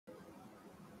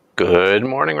Good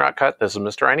morning, Rock Cut. This is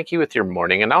Mr. Eineke with your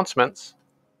morning announcements.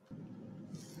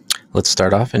 Let's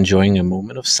start off enjoying a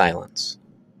moment of silence.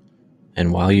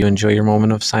 And while you enjoy your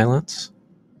moment of silence,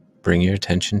 bring your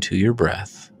attention to your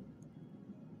breath.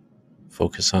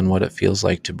 Focus on what it feels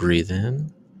like to breathe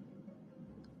in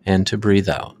and to breathe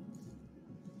out.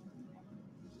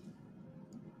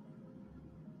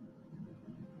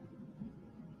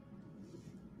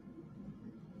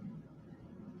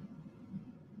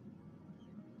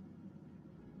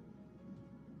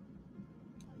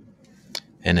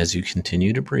 And as you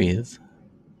continue to breathe,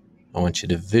 I want you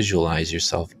to visualize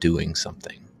yourself doing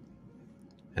something.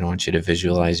 And I want you to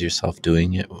visualize yourself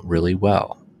doing it really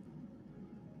well.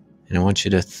 And I want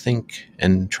you to think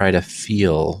and try to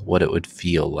feel what it would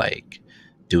feel like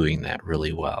doing that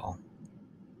really well.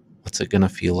 What's it going to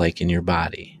feel like in your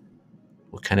body?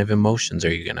 What kind of emotions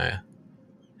are you going to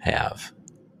have?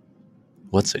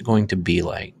 What's it going to be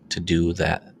like to do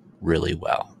that really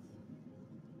well?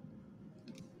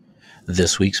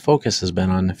 This week's focus has been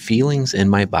on feelings in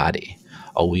my body.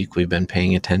 All week we've been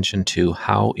paying attention to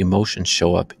how emotions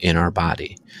show up in our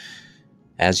body.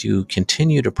 As you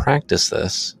continue to practice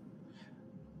this,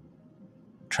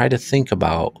 try to think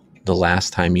about the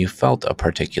last time you felt a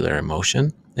particular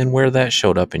emotion and where that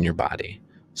showed up in your body.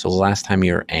 So the last time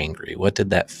you were angry, what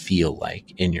did that feel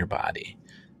like in your body?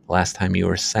 The last time you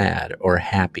were sad or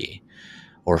happy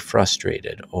or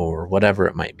frustrated or whatever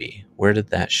it might be, where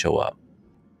did that show up?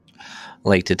 I'd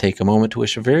like to take a moment to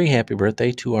wish a very happy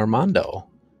birthday to Armando.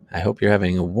 I hope you're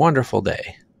having a wonderful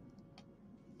day.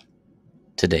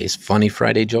 Today's Funny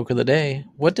Friday joke of the day.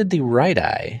 What did the right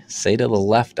eye say to the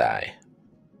left eye?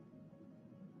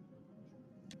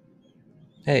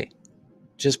 Hey,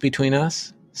 just between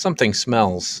us, something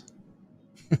smells.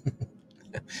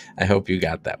 I hope you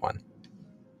got that one.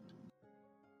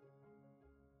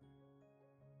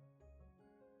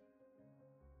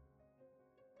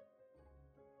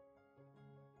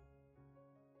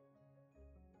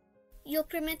 Yo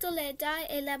prometo lealtad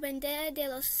en la bandera de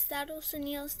los Estados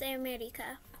Unidos de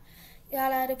América y a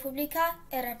la República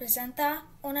que representa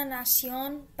una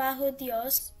nación bajo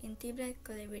Dios, libre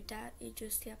con libertad y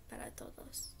justicia para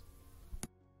todos.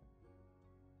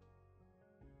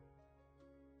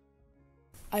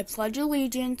 I pledge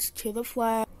allegiance to the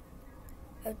flag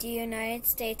of the United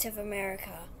States of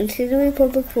America and to the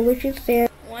republic for which it stands,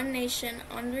 one nation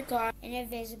under God,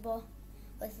 indivisible,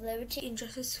 with liberty and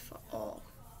justice for all.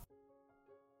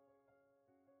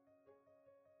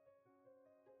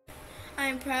 I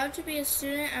am proud to be a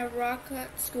student at Rock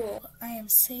Cut School. I am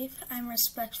safe, I am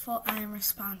respectful, I am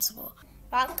responsible.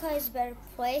 Rock Cut is a better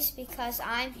place because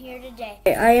I'm here today.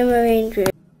 I am a ranger.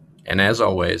 And as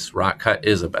always, Rock Cut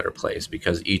is a better place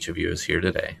because each of you is here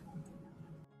today.